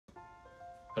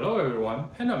Hello everyone,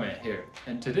 Pandaman here,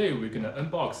 and today we're gonna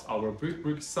unbox our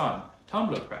BrigBrigSun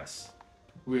Tumbler press.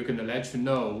 We're gonna let you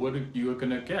know what you're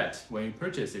gonna get when you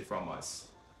purchase it from us.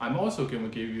 I'm also gonna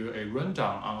give you a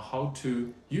rundown on how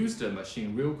to use the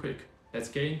machine real quick. Let's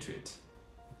get into it.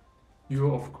 You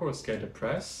will of course get a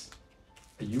press,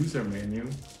 a user menu,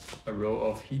 a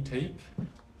roll of heat tape,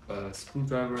 a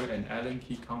screwdriver and Allen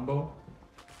key combo,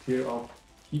 pair of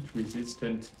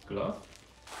heat-resistant glove,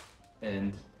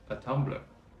 and a tumbler.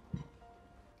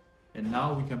 And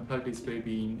now we can plug this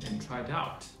baby in and try it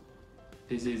out.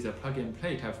 This is a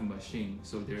plug-and-play type of machine,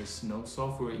 so there's no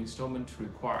software installation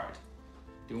required.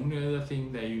 The only other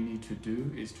thing that you need to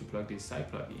do is to plug this side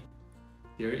plug in.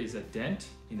 There is a dent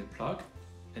in the plug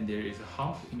and there is a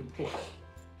hump in the port,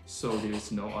 so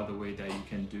there's no other way that you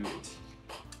can do it.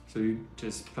 So you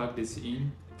just plug this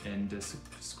in and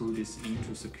screw this in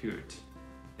to secure it.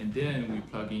 And then we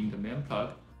plug in the main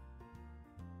plug.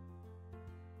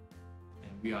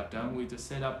 We are done with the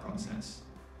setup process.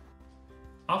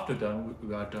 After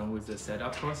we are done with the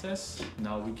setup process,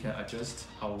 now we can adjust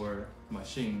our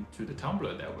machine to the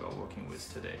tumbler that we are working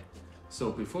with today.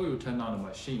 So before you turn on the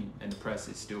machine and the press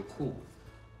is still cool,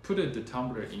 put the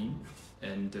tumbler in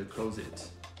and close it.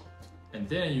 And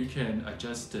then you can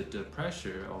adjust the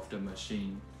pressure of the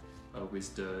machine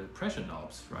with the pressure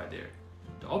knobs right there.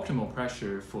 The optimal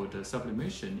pressure for the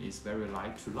sublimation is very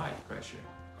light to light pressure.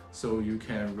 So you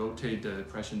can rotate the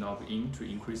pressure knob in to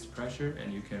increase the pressure,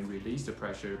 and you can release the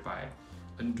pressure by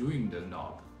undoing the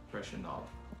pressure knob.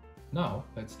 Now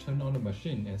let's turn on the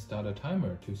machine and start a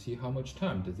timer to see how much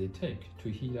time does it take to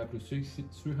heat up to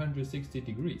 360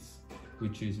 degrees,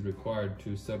 which is required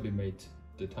to sublimate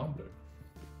the tumbler.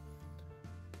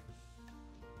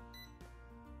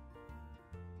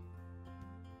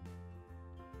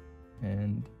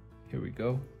 And here we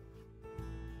go.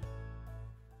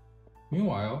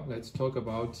 Meanwhile, let's talk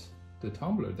about the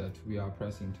tumbler that we are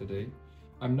pressing today.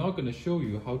 I'm not going to show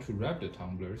you how to wrap the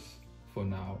tumblers for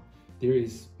now. There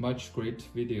is much great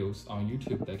videos on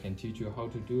YouTube that can teach you how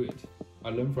to do it.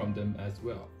 I learned from them as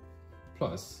well.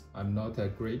 Plus, I'm not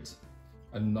that great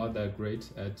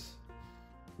at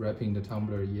wrapping the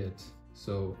tumbler yet.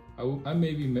 So I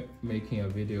may be making a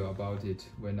video about it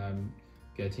when I'm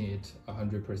getting it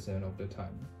 100% of the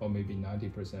time, or maybe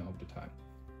 90% of the time.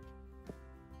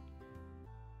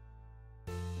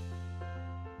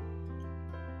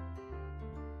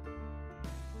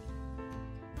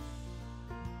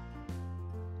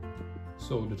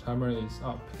 So the timer is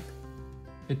up.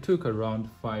 It took around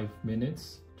 5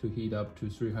 minutes to heat up to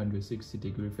 360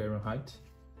 degrees Fahrenheit.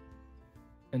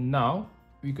 And now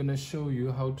we're gonna show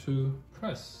you how to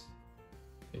press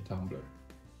a tumbler.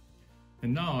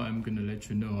 And now I'm gonna let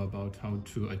you know about how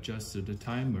to adjust the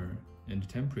timer and the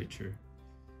temperature.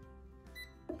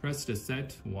 Press the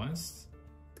set once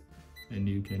and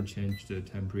you can change the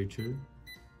temperature.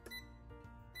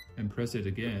 And press it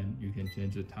again, you can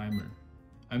change the timer.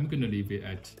 I'm gonna leave it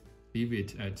at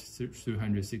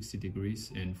 360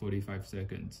 degrees and 45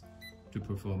 seconds to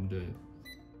perform the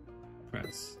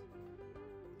press.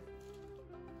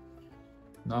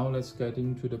 Now let's get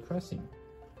into the pressing.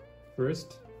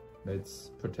 First, let's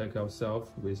protect ourselves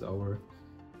with our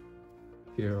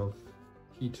pair of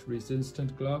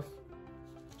heat-resistant glove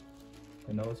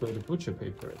and also the butcher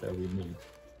paper that we need,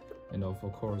 and of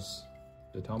course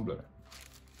the tumbler.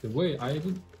 The way I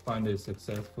find it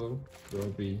successful will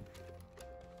be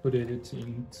put it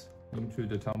into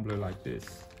the tumbler like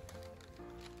this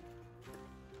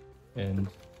and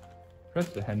press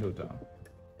the handle down.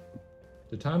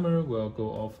 The timer will go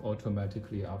off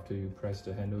automatically after you press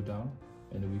the handle down,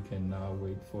 and we can now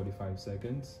wait 45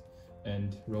 seconds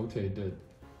and rotate the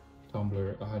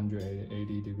tumbler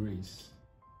 180 degrees.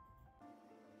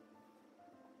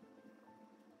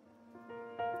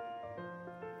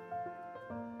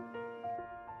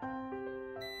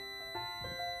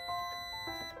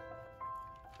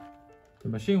 The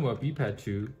machine will beep at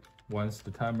you once the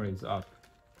timer is up.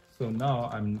 So now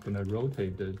I'm gonna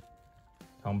rotate the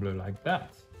tumbler like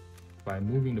that by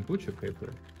moving the butcher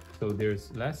paper, so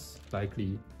there's less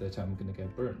likely that I'm gonna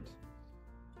get burned.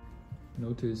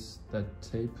 Notice that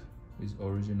tape is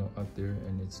original up there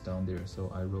and it's down there,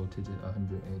 so I rotated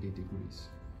 180 degrees.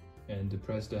 And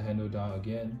press the handle down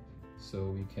again so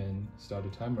we can start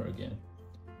the timer again.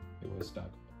 It will start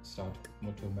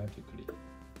automatically.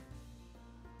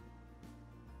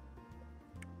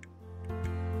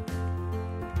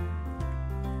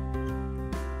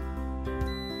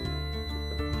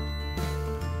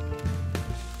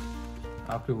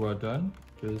 After we're done,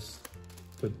 just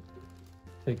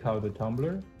take out the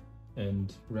tumbler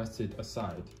and rest it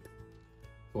aside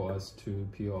for us to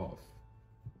peel off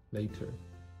later.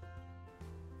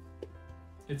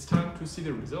 it's time to see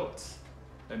the results.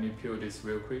 Let me peel this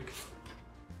real quick.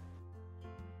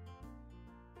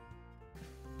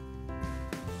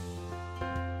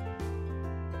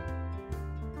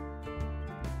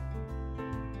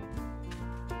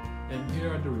 And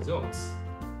here are the results.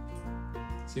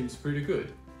 Seems pretty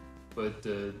good, but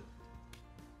the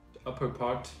upper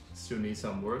part still needs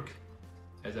some work.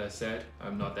 As I said,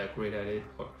 I'm not that great at it,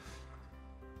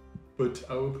 but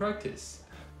I will practice.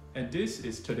 And this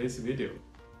is today's video.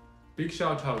 Big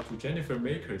shout out to Jennifer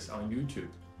Makers on YouTube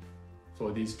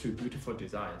for these two beautiful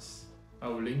designs. I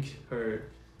will link her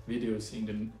videos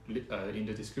in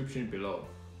the description below.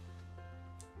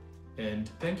 And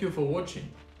thank you for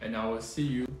watching, and I will see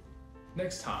you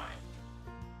next time.